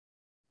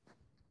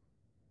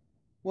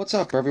What's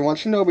up, everyone?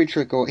 Shinobi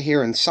Trickle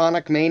here, and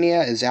Sonic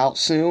Mania is out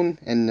soon,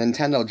 and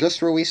Nintendo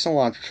just released a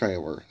launch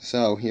trailer.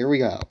 So, here we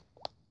go.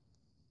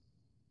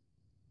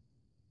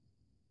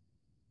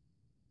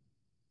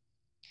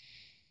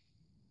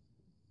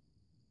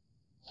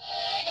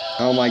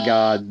 Oh my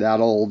god,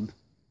 that old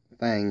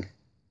thing.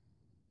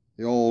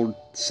 The old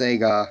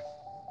Sega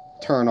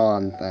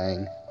turn-on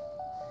thing.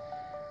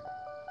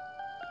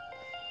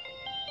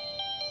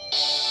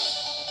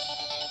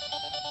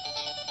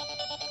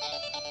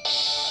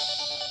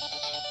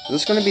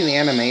 Is this going to be the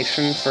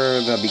animation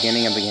for the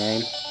beginning of the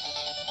game?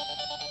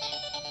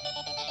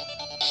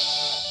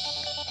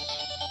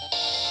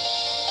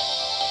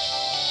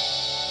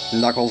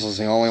 Knuckles is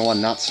the only one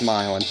not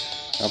smiling,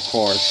 of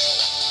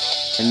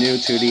course. A new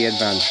 2D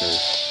adventure.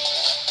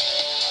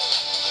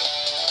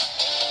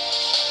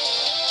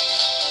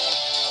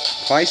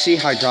 If I see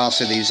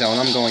Hydrocity Zone,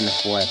 I'm going to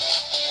flip.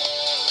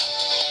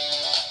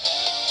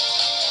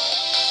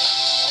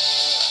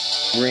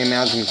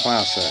 Reimagine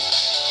classics.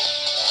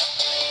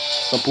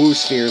 The Blue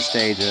Sphere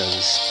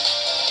stages.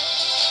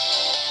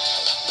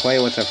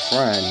 Play with a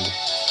friend.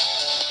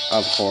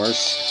 Of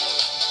course.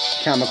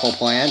 Chemical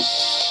plant.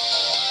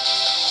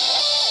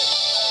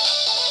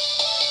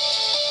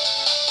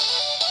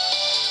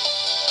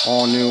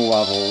 All new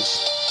levels.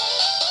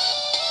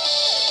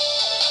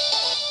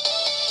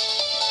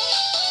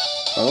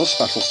 Oh, those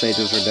special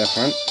stages are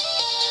different.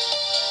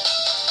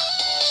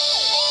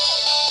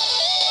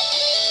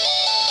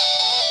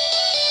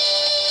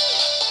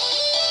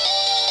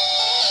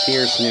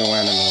 Fierce new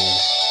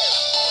enemies.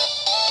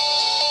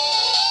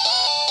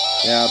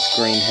 Yeah, it's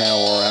Green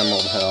Hill or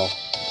Emerald Hill.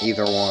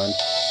 Either one.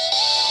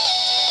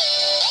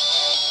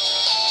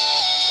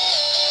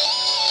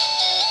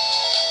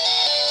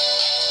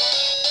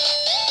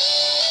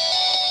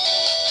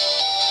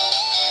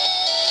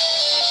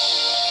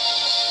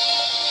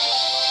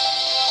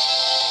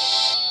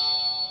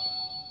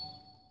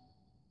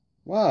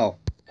 Wow.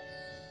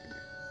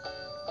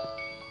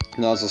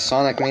 That was a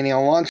Sonic Mania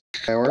launch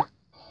trailer.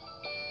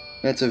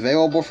 It's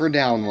available for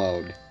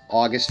download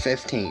August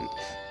 15th,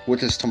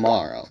 which is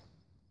tomorrow.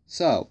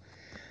 So,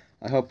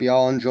 I hope you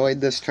all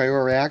enjoyed this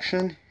trailer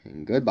reaction,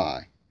 and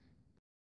goodbye.